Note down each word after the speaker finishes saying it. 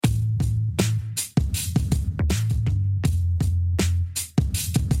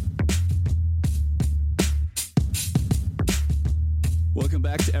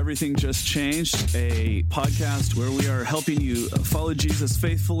Welcome back to Everything Just Changed, a podcast where we are helping you follow Jesus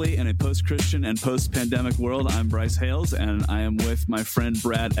faithfully in a post-Christian and post-pandemic world. I'm Bryce Hales, and I am with my friend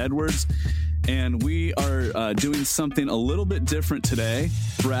Brad Edwards, and we are doing something a little bit different today.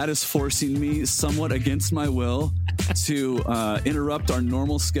 Brad is forcing me, somewhat against my will, to interrupt our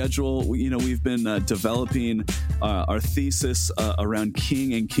normal schedule. We've been developing our thesis around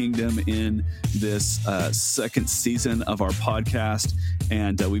King and Kingdom in this second season of our podcast,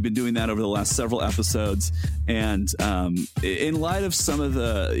 and we've been doing that over the last several episodes. And in light of some of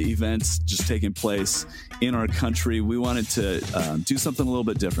the events just taking place in our country, we wanted to do something a little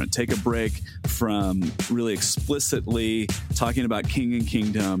bit different, take a break from really explicitly talking about King and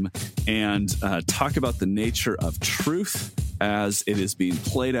Kingdom and talk about the nature of truth as it is being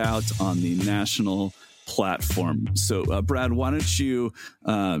played out on the national platform. So, Brad, why don't you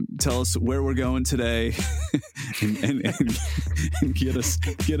tell us where we're going today and get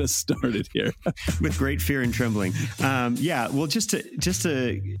us started here with great fear and trembling. Well, just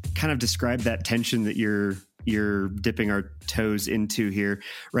to kind of describe that tension that you're dipping our toes into here,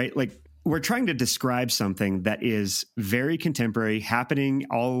 right? Like, we're trying to describe something that is very contemporary, happening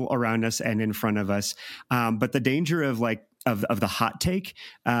all around us and in front of us. But the danger of the hot take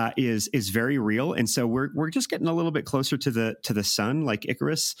is very real, and so we're just getting a little bit closer to the sun, like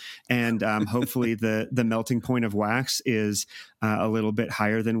Icarus, and hopefully the melting point of wax is a little bit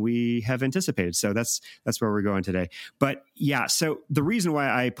higher than we have anticipated. So that's where we're going today. But yeah, so the reason why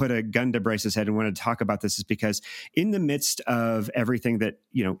I put a gun to Bryce's head and wanted to talk about this is because in the midst of everything that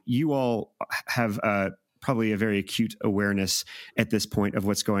you all have probably a very acute awareness at this point of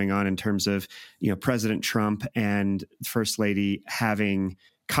what's going on in terms of, President Trump and First Lady having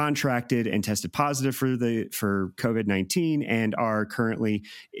contracted and tested positive for COVID-19 and are currently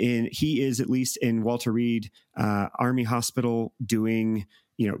he is at least in Walter Reed Army Hospital doing,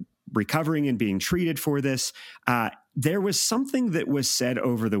 recovering and being treated for this. There was something that was said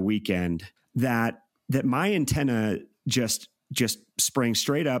over the weekend that my antenna just sprang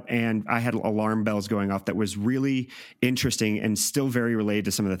straight up, and I had alarm bells going off that was really interesting and still very related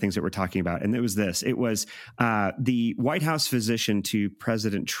to some of the things that we're talking about. And it was this. It was the White House physician to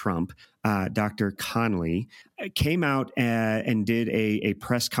President Trump, Dr. Conley, came out and did a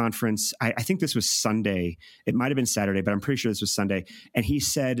press conference. I think this was Sunday. It might have been Saturday, but I'm pretty sure this was Sunday. And he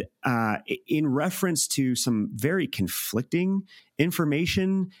said, in reference to some very conflicting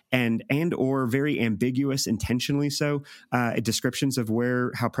information and or very ambiguous, intentionally so, descriptions of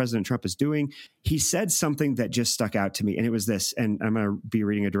how President Trump is doing, he said something that just stuck out to me. And it was this, and I'm going to be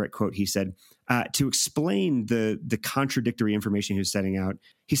reading a direct quote. He said, to explain the contradictory information he was setting out,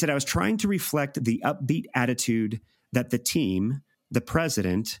 he said, "I was trying to reflect the upbeat attitude that the team, the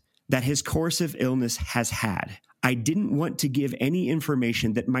president, that his course of illness has had. I didn't want to give any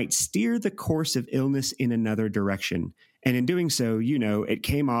information that might steer the course of illness in another direction. And in doing so, it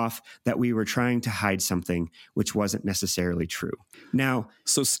came off that we were trying to hide something which wasn't necessarily true." Now,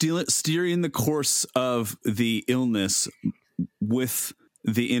 so steering the course of the illness with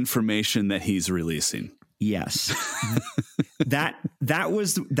the information that he's releasing. Yes. that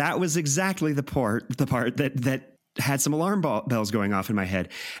was exactly the part that had some alarm bells going off in my head.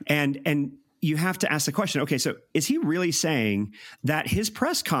 And you have to ask the question, okay, so is he really saying that his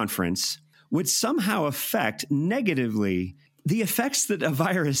press conference would somehow affect negatively the effects that a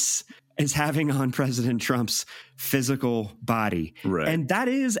virus is having on President Trump's physical body? Right. And that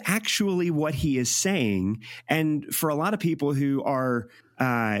is actually what he is saying. And for a lot of people who are,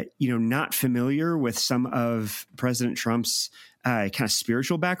 not familiar with some of President Trump's kind of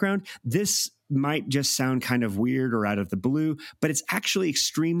spiritual background, this might just sound kind of weird or out of the blue, but it's actually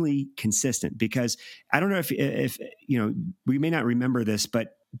extremely consistent, because I don't know if we may not remember this,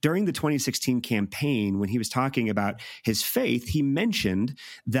 but during the 2016 campaign, when he was talking about his faith, he mentioned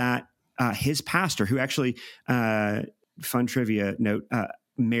that his pastor, who actually, fun trivia note,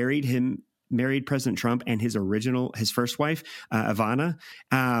 married President Trump, and his first wife, Ivana,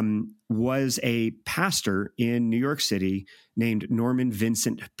 was a pastor in New York City named Norman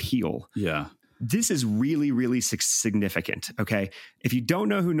Vincent Peale. Yeah. This is really, really significant, okay? If you don't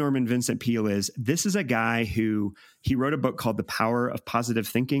know who Norman Vincent Peale is, this is a guy who wrote a book called The Power of Positive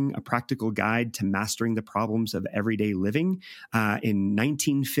Thinking, a practical guide to mastering the problems of everyday living, in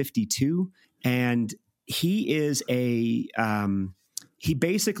 1952. And he is he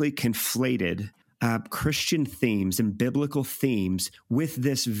basically conflated Christian themes and biblical themes with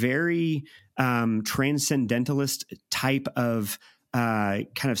this very transcendentalist type of kind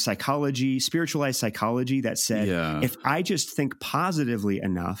of psychology, spiritualized psychology that said, if I just think positively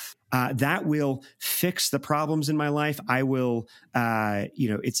enough, that will fix the problems in my life. I will,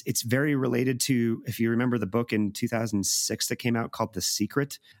 it's very related to, if you remember the book in 2006 that came out called The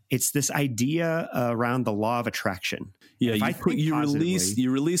Secret, it's this idea around the law of attraction. Yeah,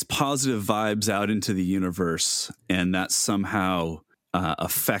 you release positive vibes out into the universe, and that somehow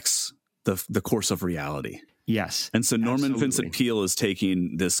affects the course of reality. Yes. And so Norman Vincent Peale is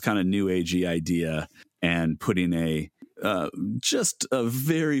taking this kind of new agey idea and putting just a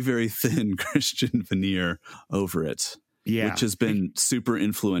very, very thin Christian veneer over it, which has been super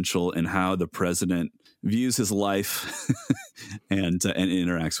influential in how the president views his life and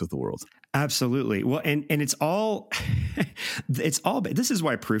interacts with the world. Absolutely. Well, and it's all, this is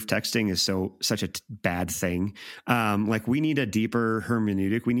why proof texting is such a bad thing. Like, we need a deeper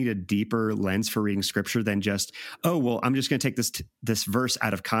hermeneutic. We need a deeper lens for reading scripture than just, I'm just going to take this verse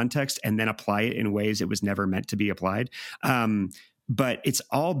out of context and then apply it in ways it was never meant to be applied. But it's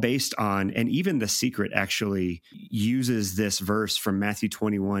all based on, and even The Secret actually uses this verse from Matthew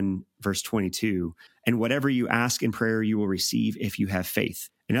 21, verse 22, and whatever you ask in prayer, you will receive if you have faith.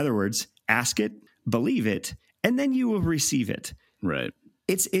 In other words, ask it, believe it, and then you will receive it. Right.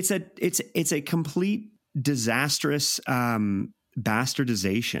 It's a complete disastrous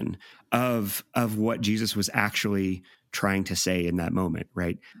bastardization of what Jesus was actually trying to say in that moment.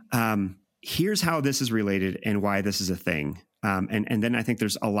 Right. Here's how this is related and why this is a thing. And then I think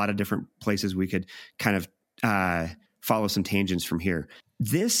there's a lot of different places we could kind of follow some tangents from here.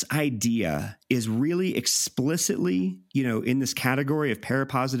 This idea is really explicitly, in this category of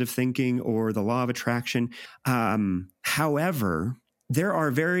parapositive thinking or the law of attraction. However, there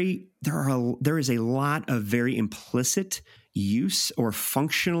is a lot of very implicit use or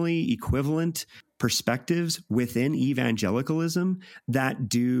functionally equivalent perspectives within evangelicalism that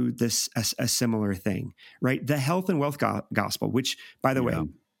do this a similar thing, right? The health and wealth gospel, which, by the way,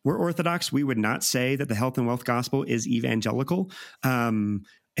 we're Orthodox. We would not say that the health and wealth gospel is evangelical. That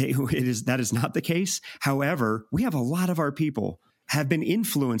is not the case. However, we have a lot of our people have been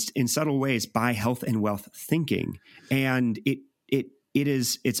influenced in subtle ways by health and wealth thinking, and it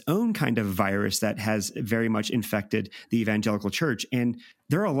is its own kind of virus that has very much infected the evangelical church. And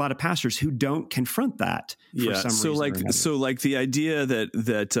there are a lot of pastors who don't confront that for some reason. So the idea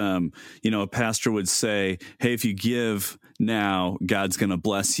that a pastor would say, hey, if you give now, God's going to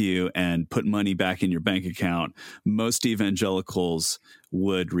bless you and put money back in your bank account, most evangelicals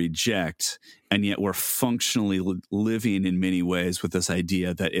would reject. And yet we're functionally living in many ways with this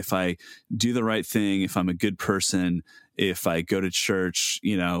idea that if I do the right thing, if I'm a good person, if I go to church,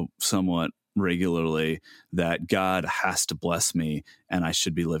 somewhat regularly, that God has to bless me and I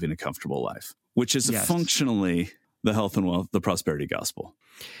should be living a comfortable life, which is functionally the health and wealth, the prosperity gospel.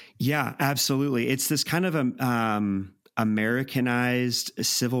 Yeah, absolutely. It's this kind of Americanized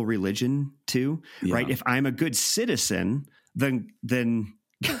civil religion too, right? If I'm a good citizen, then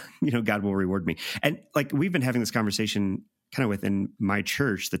God will reward me. And like, we've been having this conversation kind of within my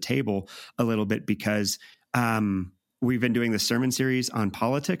church, the table, a little bit, because we've been doing this sermon series on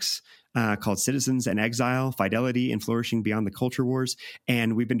politics called Citizens and Exile, Fidelity and Flourishing Beyond the Culture Wars.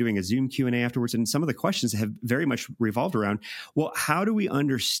 And we've been doing a Zoom Q&A afterwards. And some of the questions have very much revolved around, well, how do we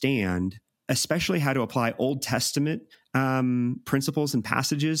understand, especially how to apply Old Testament principles and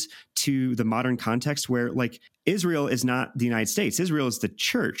passages to the modern context where, like, Israel is not the United States. Israel is the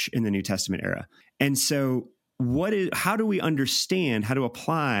church in the New Testament era. And so how do we understand how to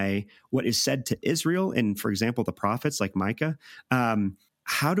apply what is said to Israel and, for example, the prophets like Micah?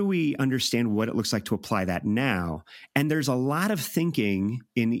 How do we understand what it looks like to apply that now? And there's a lot of thinking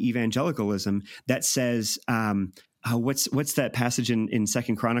in evangelicalism that says, what's that passage in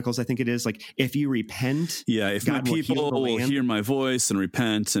Second Chronicles? I think it is, like, if you repent, if God my people will hear my voice and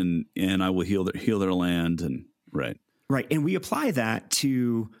repent, and I will heal their land, and right. Right. And we apply that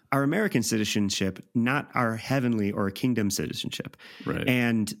to our American citizenship, not our heavenly or kingdom citizenship. Right.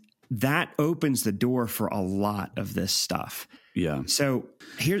 And that opens the door for a lot of this stuff. Yeah. So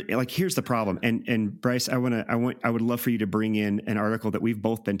here's the problem. And Bryce, I would love for you to bring in an article that we've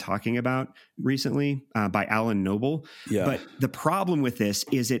both been talking about recently by Alan Noble. Yeah. But the problem with this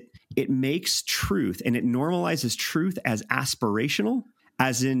is it makes truth, and it normalizes truth as aspirational,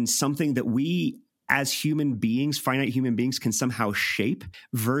 as in something that we as human beings, finite human beings, can somehow shape,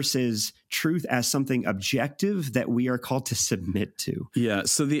 versus truth as something objective that we are called to submit to. Yeah.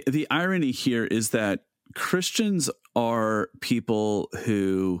 So the irony here is that Christians are people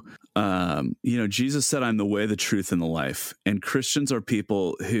who, Jesus said, "I'm the way, the truth, and the life." And Christians are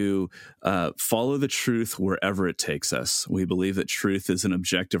people who follow the truth wherever it takes us. We believe that truth is an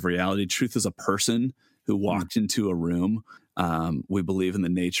objective reality. Truth is a person who walked into a room. We believe in the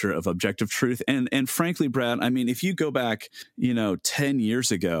nature of objective truth. And frankly, Brad, I mean, if you go back, 10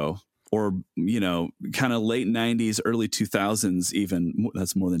 years ago, or, kind of late 90s, early 2000s, even,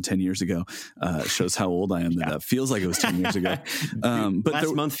 that's more than 10 years ago, shows how old I am. Yeah. That feels like it was 10 years ago. But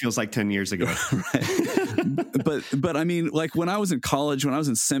last month feels like 10 years ago. Right. But I mean, like when I was in college, when I was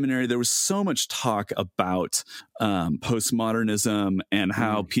in seminary, there was so much talk about postmodernism and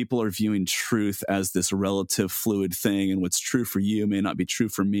how people are viewing truth as this relative fluid thing, and what's true for you may not be true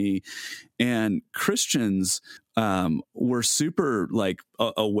for me. And Christians were super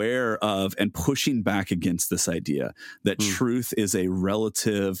aware of and pushing back against this idea that truth is a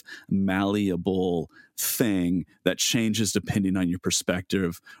relative, malleable thing that changes depending on your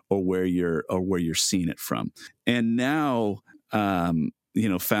perspective or where you're seeing it from. And now,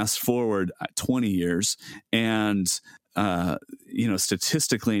 fast forward 20 years, and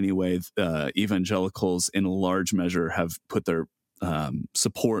statistically anyway, evangelicals in a large measure have put their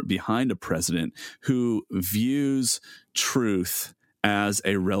support behind a president who views truth as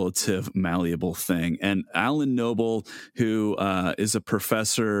a relative, malleable thing. And Alan Noble, who is a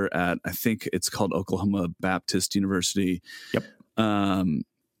professor at, I think it's called Oklahoma Baptist University. Yep.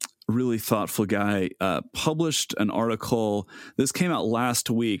 Really thoughtful guy, published an article. This came out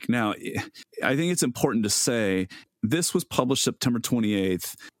last week. Now, I think it's important to say this was published September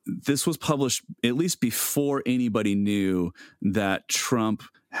 28th. This was published at least before anybody knew that Trump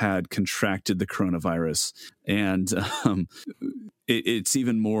had contracted the coronavirus. And it's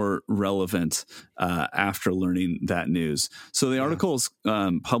even more relevant after learning that news. So the article is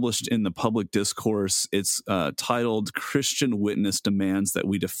published in the Public Discourse. It's titled "Christian Witness Demands That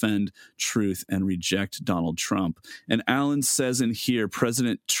We Defend Truth and Reject Donald Trump." And Alan says in here,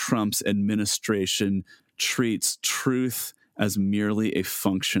 President Trump's administration treats truth as merely a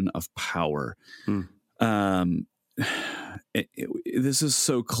function of power. This is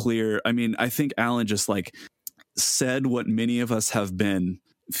so clear. I mean, I think Alan just said what many of us have been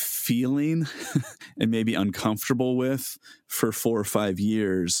feeling and maybe uncomfortable with for 4 or 5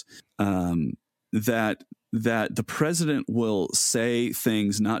 years, that the president will say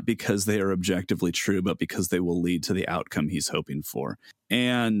things not because they are objectively true, but because they will lead to the outcome he's hoping for.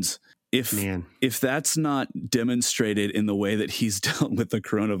 And if that's not demonstrated in the way that he's dealt with the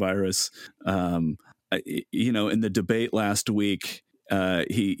coronavirus, in the debate last week,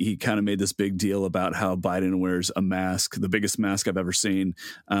 he kind of made this big deal about how Biden wears a mask, the biggest mask I've ever seen.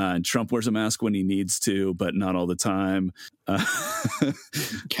 And Trump wears a mask when he needs to, but not all the time.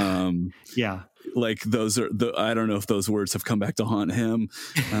 Like those are I don't know if those words have come back to haunt him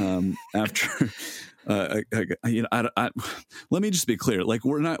after. Let me just be clear. Like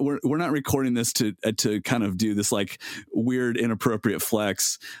we're not recording this to kind of do this weird inappropriate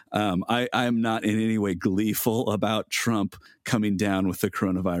flex. I am not in any way gleeful about Trump coming down with the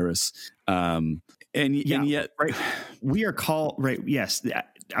coronavirus. And yet, right. We are called, right. Yes.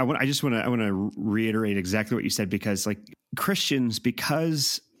 I want to reiterate exactly what you said, because Christians,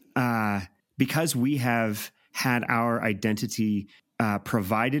 because we have had our identity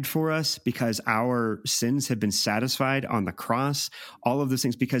provided for us, because our sins have been satisfied on the cross, all of those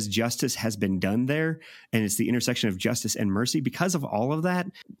things, because justice has been done there, and it's the intersection of justice and mercy. Because of all of that,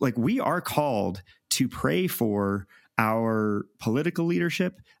 we are called to pray for our political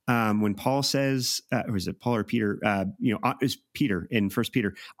leadership. When Paul says, or is it Paul or Peter? It's Peter in 1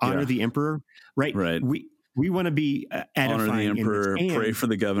 Peter, honor the emperor, right? Right. We want to be edifying. Honor the emperor, pray for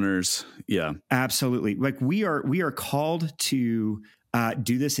the governors. Yeah, absolutely. We are called to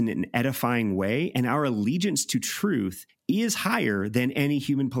do this in an edifying way, and our allegiance to truth is higher than any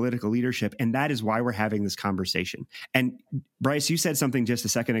human political leadership, and that is why we're having this conversation. And Bryce, you said something just a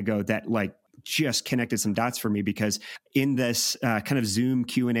second ago that just connected some dots for me, because in this kind of Zoom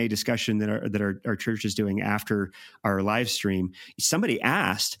Q&A discussion that our church is doing after our live stream, somebody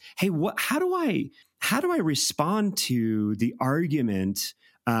asked, "Hey, how do I respond to the argument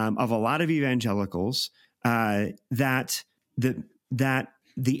of a lot of evangelicals that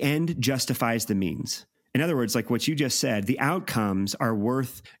the end justifies the means?" In other words, what you just said, the outcomes are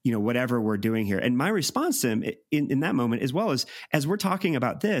worth, whatever we're doing here. And my response to him in that moment, as well as we're talking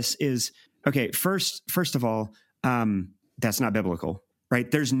about this, is, okay, first of all, that's not biblical,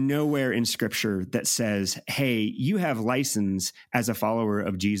 right? There's nowhere in Scripture that says, hey, you have license as a follower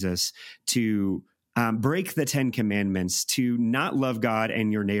of Jesus to break the 10 commandments to not love God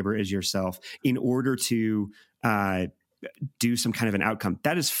and your neighbor as yourself in order to do some kind of an outcome.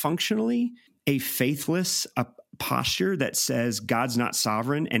 That is functionally a faithless posture that says God's not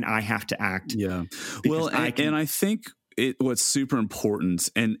sovereign and I have to act. Yeah. Well, and I think what's super important,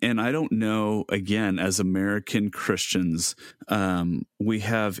 and I don't know, again, as American Christians, we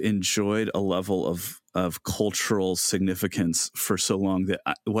have enjoyed a level of cultural significance for so long that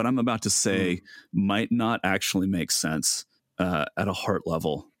what I'm about to say might not actually make sense at a heart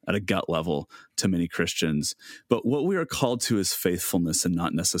level, at a gut level to many Christians. But what we are called to is faithfulness and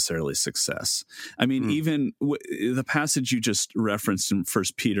not necessarily success. I mean, even the passage you just referenced in 1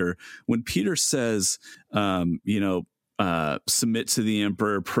 Peter, when Peter says, submit to the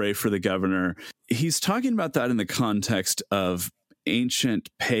emperor, pray for the governor, he's talking about that in the context of ancient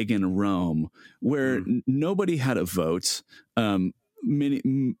pagan Rome, where nobody had a vote. A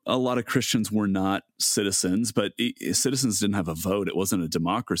lot of Christians were not citizens, but citizens didn't have a vote. It wasn't a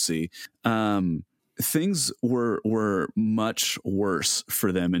democracy. Things were much worse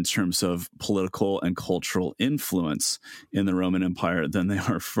for them in terms of political and cultural influence in the Roman Empire than they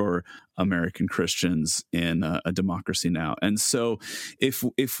are for American Christians in a democracy now. And so if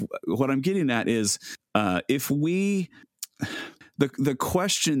what I'm getting at is if we the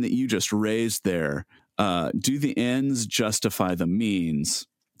question that you just raised there, do the ends justify the means,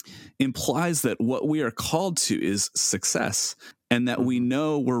 implies that what we are called to is success and that we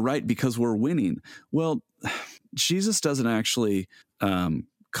know we're right because we're winning. Well, Jesus doesn't actually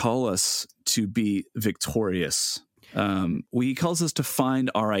call us to be victorious. He calls us to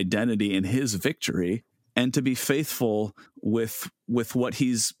find our identity in his victory and to be faithful with what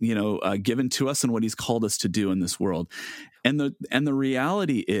he's given to us and what he's called us to do in this world. And the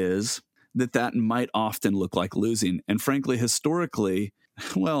reality is that might often look like losing. And frankly, historically,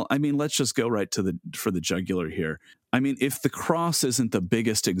 well, I mean, let's just go right for the jugular here. I mean, if the cross isn't the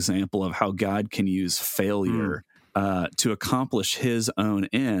biggest example of how God can use failure to accomplish his own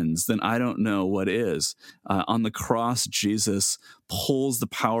ends, then I don't know what is. On the cross, Jesus pulls the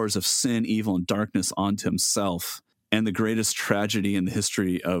powers of sin, evil, and darkness onto himself. And the greatest tragedy in the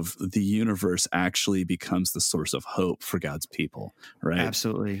history of the universe actually becomes the source of hope for God's people, right?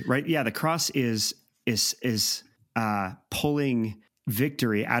 Absolutely. Right. Yeah. The cross is pulling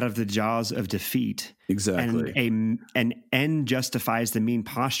victory out of the jaws of defeat. Exactly. And an end justifies the mean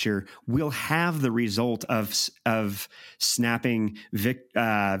posture will have the result of snapping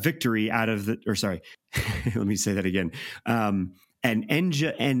victory out of let me say that again. And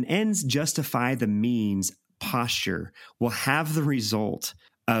ends justify the means posture will have the result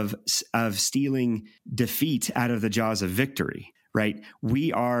of stealing defeat out of the jaws of victory, right?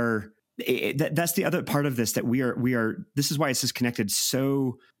 That's the other part of this, that we are, this is why it's just connected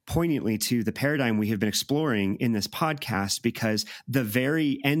so poignantly to the paradigm we have been exploring in this podcast, because the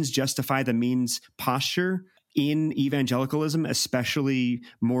very ends justify the means posture in evangelicalism, especially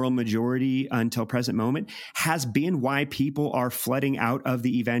moral majority until present moment, has been why people are flooding out of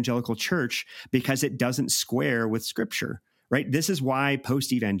the evangelical church, because it doesn't square with Scripture, right? This is why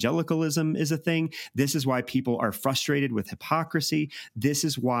post-evangelicalism is a thing. This is why people are frustrated with hypocrisy. This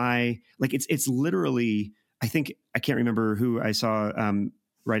is why, it's literally, I can't remember who I saw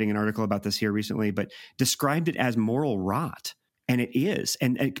writing an article about this here recently, but described it as moral rot. And it is.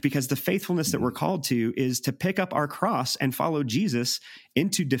 And because the faithfulness that we're called to is to pick up our cross and follow Jesus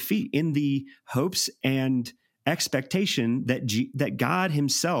into defeat in the hopes and expectation that God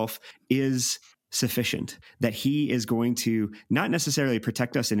himself is sufficient, that he is going to not necessarily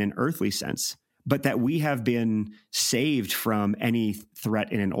protect us in an earthly sense, but that we have been saved from any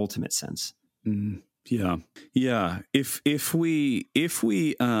threat in an ultimate sense. Yeah. If we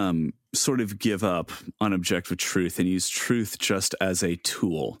sort of give up on objective truth and use truth just as a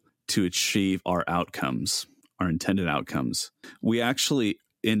tool to achieve our outcomes, our intended outcomes, we actually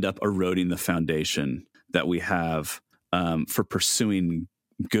end up eroding the foundation that we have for pursuing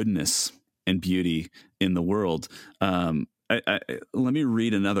goodness and beauty in the world. Let me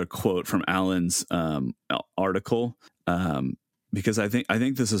read another quote from Alan's article, because I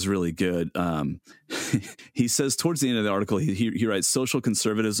think this is really good. He says towards the end of the article, he writes, social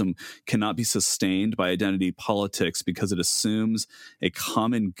conservatism cannot be sustained by identity politics because it assumes a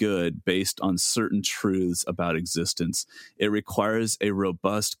common good based on certain truths about existence. It requires a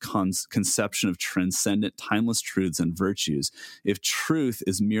robust conception of transcendent, timeless truths and virtues. If truth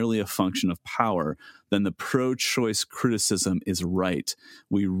is merely a function of power, then the pro-choice criticism is right.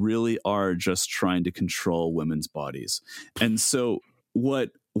 We really are just trying to control women's bodies. And so what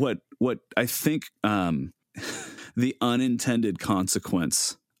I think the unintended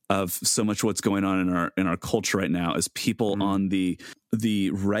consequence of so much what's going on in our culture right now is people on the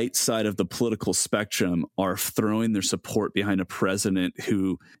right side of the political spectrum are throwing their support behind a president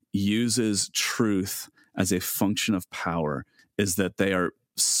who uses truth as a function of power, is that they are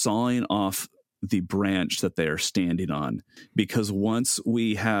sawing off the branch that they are standing on. Because once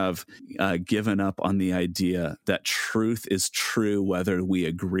we have given up on the idea that truth is true, whether we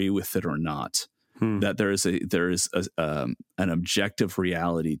agree with it or not, that there is an objective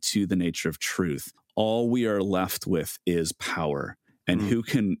reality to the nature of truth, all we are left with is power. And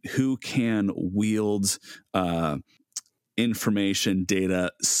who can wield information,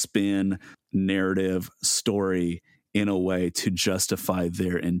 data, spin, narrative, story in a way to justify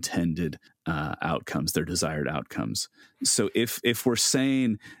their intended outcomes, their desired outcomes. So if we're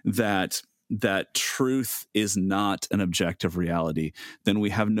saying that truth is not an objective reality, then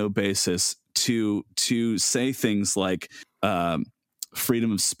we have no basis to say things like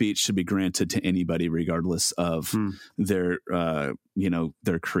freedom of speech should be granted to anybody regardless of their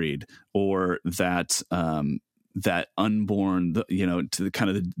creed, or that that unborn, to the kind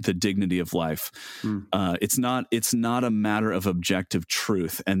of the dignity of life. It's not a matter of objective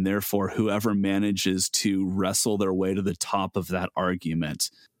truth, and therefore whoever manages to wrestle their way to the top of that argument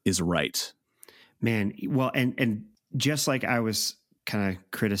is right. Man, well, and just like I was kind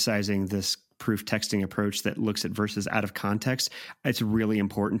of criticizing this proof texting approach that looks at verses out of context, it's really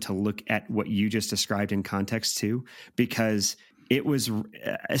important to look at what you just described in context too, because it was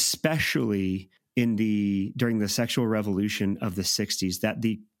especially during the sexual revolution of the 60s that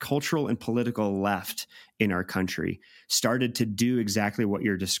the cultural and political left in our country started to do exactly what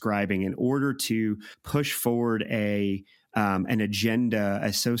you're describing in order to push forward an agenda,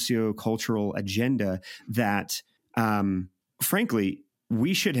 a socio-cultural agenda that, frankly,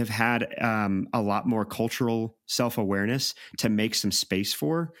 we should have had a lot more cultural self-awareness to make some space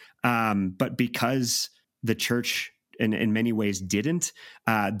for. But because the church in many ways didn't,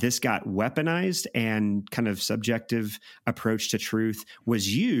 this got weaponized, and kind of subjective approach to truth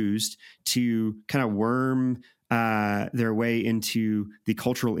was used to kind of worm their way into the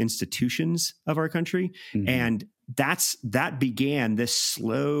cultural institutions of our country. And that began this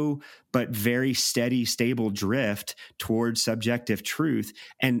slow but very steady, stable drift towards subjective truth.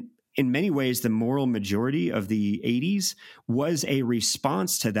 And in many ways, the moral majority of the 80s was a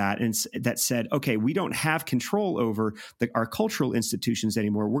response to that, and that said, okay, we don't have control over our cultural institutions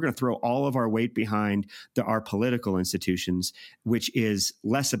anymore. We're going to throw all of our weight behind our political institutions, which is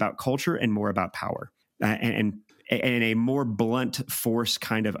less about culture and more about power. And a more blunt force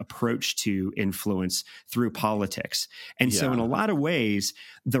kind of approach to influence through politics. And so in a lot of ways,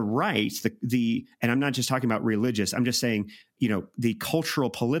 the right, and I'm not just talking about religious, I'm just saying, the cultural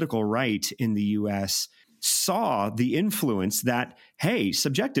political right in the US saw the influence that, hey,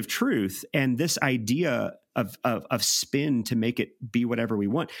 subjective truth and this idea of spin to make it be whatever we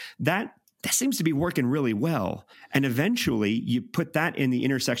want, that seems to be working really well. And eventually you put that in the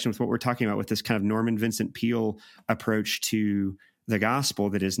intersection with what we're talking about with this kind of Norman Vincent Peale approach to the gospel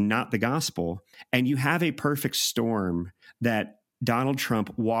that is not the gospel. And you have a perfect storm that Donald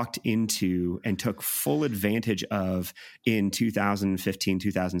Trump walked into and took full advantage of in 2015,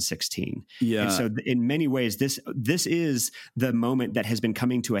 2016. Yeah. And so in many ways, this is the moment that has been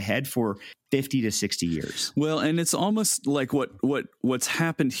coming to a head for 50 to 60 years. Well, and it's almost like what's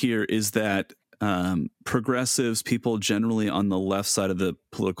happened here is that progressives, people generally on the left side of the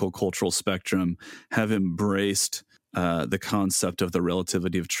political cultural spectrum, have embraced the concept of the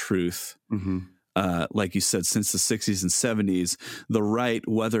relativity of truth. Like you said, since the 60s and 70s, the right,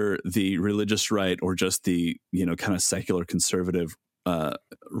 whether the religious right or just the, kind of secular conservative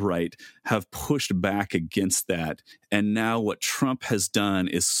right, have pushed back against that. And now what Trump has done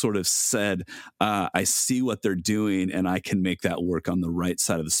is sort of said, I see what they're doing and I can make that work on the right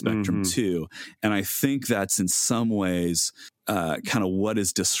side of the spectrum too. And I think that's in some ways kind of what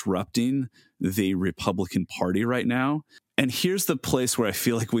is disrupting the Republican Party right now. And here's the place where I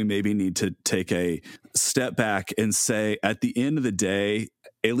feel like we maybe need to take a step back and say, at the end of the day,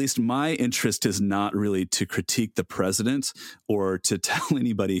 at least my interest is not really to critique the president or to tell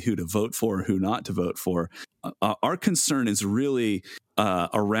anybody who to vote for or who not to vote for. Our concern is really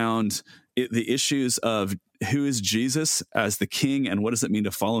around the issues of who is Jesus as the king and what does it mean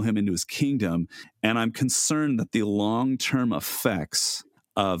to follow him into his kingdom. And I'm concerned that the long-term effects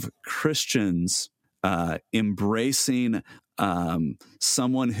of Christians embracing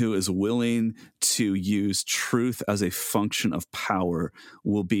someone who is willing to use truth as a function of power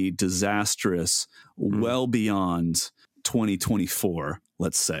will be disastrous well beyond 2024,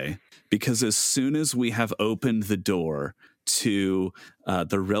 let's say, because as soon as we have opened the door to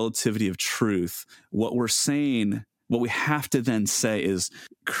the relativity of truth, what we're saying, what we have to then say is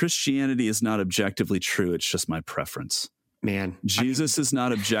Christianity is not objectively true. It's just my preference. Man, Jesus is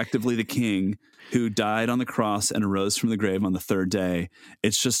not objectively the king who died on the cross and arose from the grave on the third day.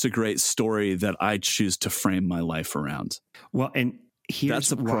 It's just a great story that I choose to frame my life around. Well, and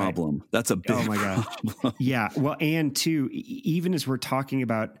that's a problem. That's a big problem. Yeah. Well, and too, even as we're talking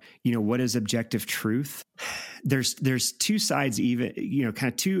about, what is objective truth, there's two sides, even,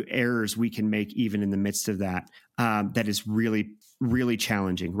 kind of two errors we can make even in the midst of that, that is really, really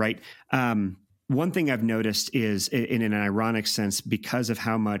challenging, right? One thing I've noticed is, in an ironic sense, because of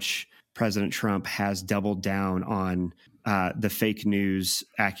how much President Trump has doubled down on the fake news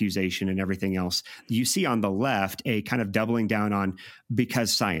accusation and everything else, you see on the left a kind of doubling down on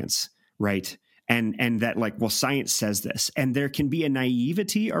because science, right? And that science says this. And there can be a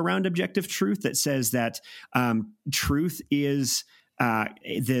naivety around objective truth that says that truth is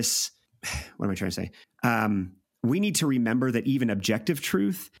this, what am I trying to say? We need to remember that even objective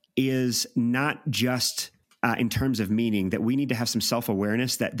truth is not just in terms of meaning, that we need to have some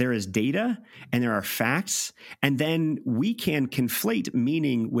self-awareness that there is data and there are facts, and then we can conflate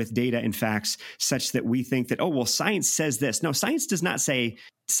meaning with data and facts such that we think that, science says this. No, science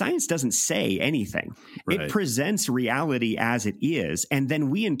doesn't say anything. Right. It presents reality as it is, and then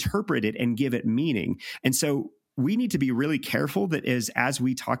we interpret it and give it meaning. And so we need to be really careful that as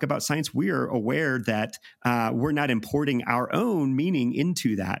we talk about science, we are aware that we're not importing our own meaning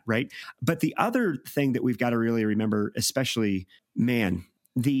into that, right? But the other thing that we've got to really remember, especially,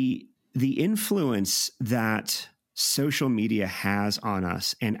 the influence that social media has on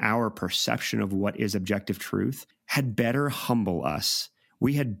us and our perception of what is objective truth had better humble us.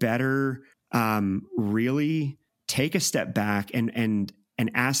 We had better really take a step back and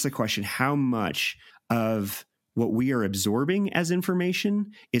ask the question, how much of what we are absorbing as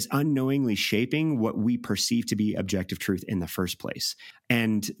information is unknowingly shaping what we perceive to be objective truth in the first place.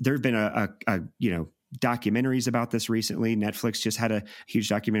 And there have been documentaries about this recently. Netflix just had a huge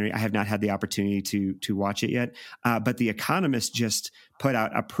documentary. I have not had the opportunity to watch it yet, but The Economist just put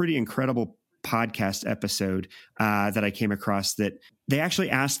out a pretty incredible podcast episode that I came across, that they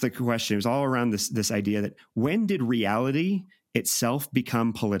actually asked the question. It was all around this idea that when did reality itself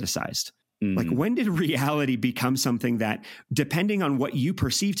become politicized? Like, when did reality become something that, depending on what you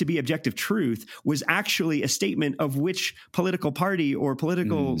perceive to be objective truth, was actually a statement of which political party or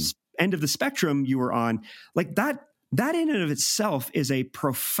political end of the spectrum you were on? Like, that in and of itself is a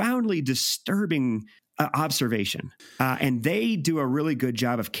profoundly disturbing observation. And they do a really good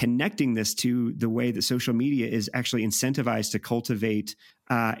job of connecting this to the way that social media is actually incentivized to cultivate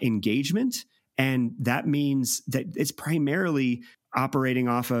engagement. And that means that it's primarily operating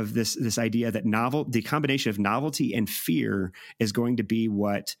off of this idea that the combination of novelty and fear is going to be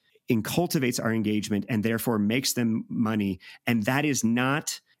what cultivates our engagement and therefore makes them money. And that is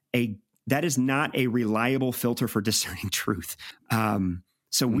not a reliable filter for discerning truth.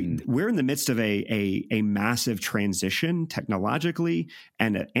 So we're in the midst of a massive transition technologically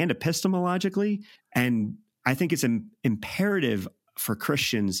and epistemologically. And I think it's imperative for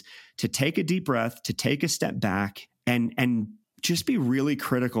Christians to take a deep breath, to take a step back, and just be really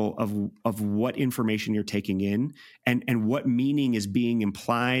critical of what information you're taking in and what meaning is being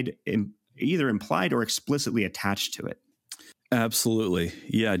either implied or explicitly attached to it. Absolutely.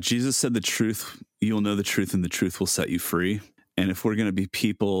 Yeah. Jesus said the truth, you'll know the truth, and the truth will set you free. And if we're going to be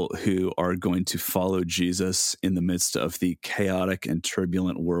people who are going to follow Jesus in the midst of the chaotic and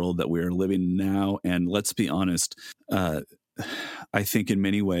turbulent world that we are living now, and let's be honest, I think in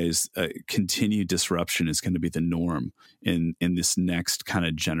many ways, continued disruption is going to be the norm in this next kind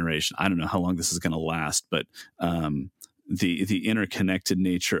of generation. I don't know how long this is going to last, but the interconnected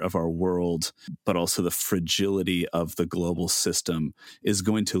nature of our world, but also the fragility of the global system, is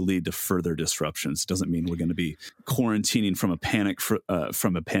going to lead to further disruptions. It doesn't mean we're going to be quarantining from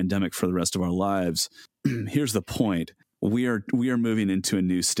a pandemic for the rest of our lives. Here's the point. We are moving into a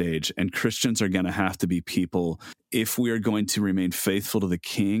new stage, and Christians are going to have to be people. If we are going to remain faithful to the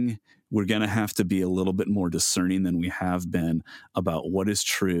King, we're going to have to be a little bit more discerning than we have been about what is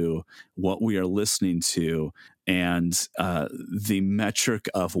true, what we are listening to, and the metric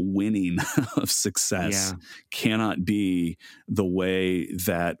of winning, of success, cannot be the way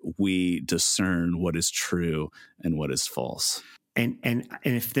that we discern what is true and what is false. And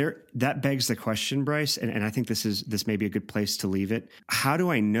if that begs the question, Bryce, and I think this may be a good place to leave it. How do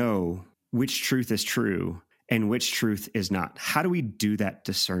I know which truth is true and which truth is not? How do we do that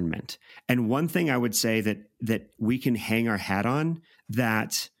discernment? And one thing I would say that we can hang our hat on,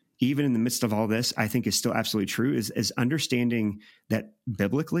 that even in the midst of all this, I think is still absolutely true, is understanding that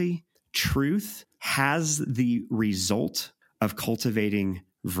biblically, truth has the result of cultivating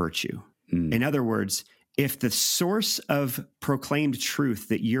virtue. In other words, if the source of proclaimed truth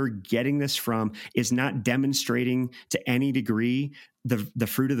that you're getting this from is not demonstrating to any degree the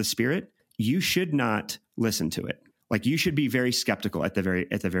fruit of the Spirit, you should not listen to it. Like, you should be very skeptical at the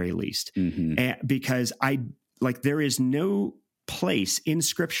very least, because there is no place in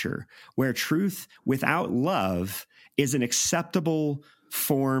Scripture where truth without love is an acceptable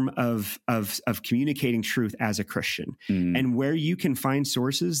form of communicating truth as a Christian. And where you can find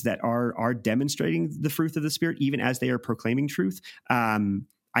sources that are demonstrating the fruit of the Spirit, even as they are proclaiming truth,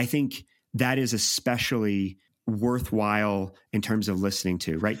 I think that is especially worthwhile in terms of listening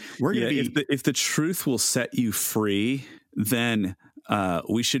to, right? We're going to be, if the truth will set you free, then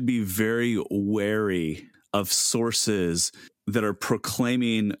we should be very wary of sources that are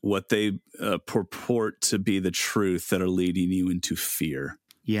proclaiming what they purport to be the truth, that are leading you into fear.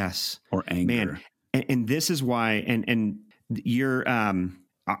 Yes. Or anger. Man. And this is why, and your,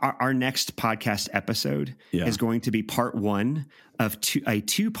 our next podcast episode is going to be part one of a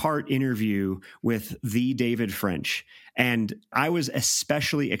two-part interview with the David French. And I was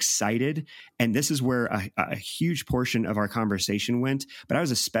especially excited, and this is where a huge portion of our conversation went, but I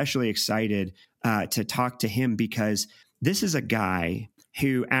was especially excited to talk to him, because this is a guy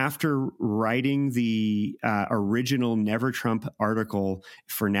who, after writing the original Never Trump article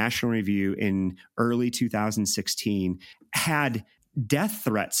for National Review in early 2016, had death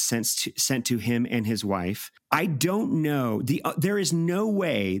threats sent to him and his wife. I don't know. There is no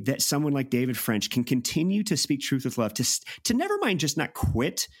way that someone like David French can continue to speak truth with love, to never mind just not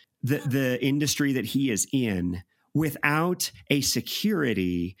quit the industry that he is in, without a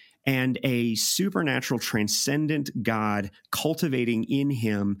security and a supernatural, transcendent God cultivating in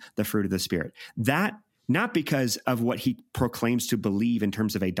him the fruit of the Spirit. That, not because of what he proclaims to believe in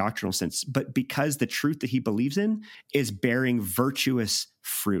terms of a doctrinal sense, but because the truth that he believes in is bearing virtuous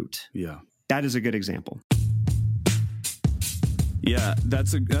fruit. Yeah. That is a good example. Yeah,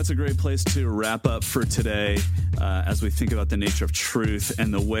 that's a great place to wrap up for today, as we think about the nature of truth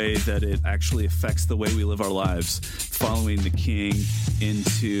and the way that it actually affects the way we live our lives, following the King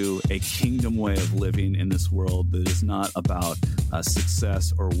into a kingdom way of living in this world that is not about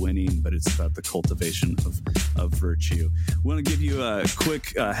success or winning, but it's about the cultivation of virtue. We want to give you a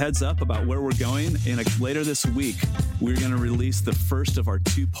quick heads up about where we're going. Later this week, we're going to release the first of our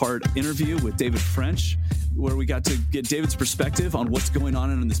two-part interview with David French, where we got to get David's perspective on what's going on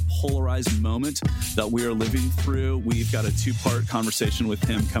in this polarized moment that we are living through. We've got a two-part conversation with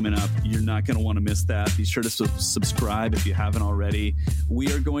him coming up. You're not going to want to miss that. Be sure to subscribe if you haven't already.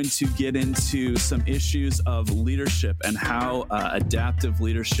 We are going to get into some issues of leadership and how adaptive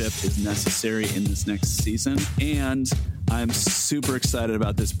leadership is necessary in this next season. And I'm super excited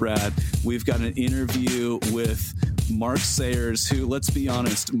about this, Brad. We've got an interview with Mark Sayers, who, let's be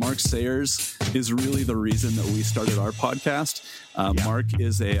honest, Mark Sayers is really the reason that we started our podcast. Mark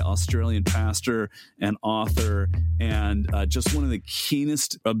is an Australian pastor and author, and just one of the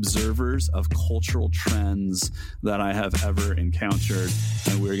keenest observers of cultural trends that I have ever encountered.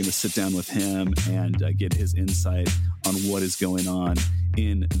 And we're going to sit down with him and get his insight on what is going on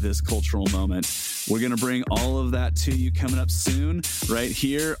in this cultural moment. We're going to bring all of that to you coming up soon, right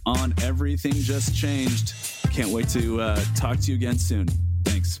here on Everything Just Changed. Can't wait to talk to you again soon.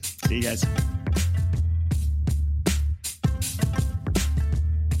 Thanks. See you guys.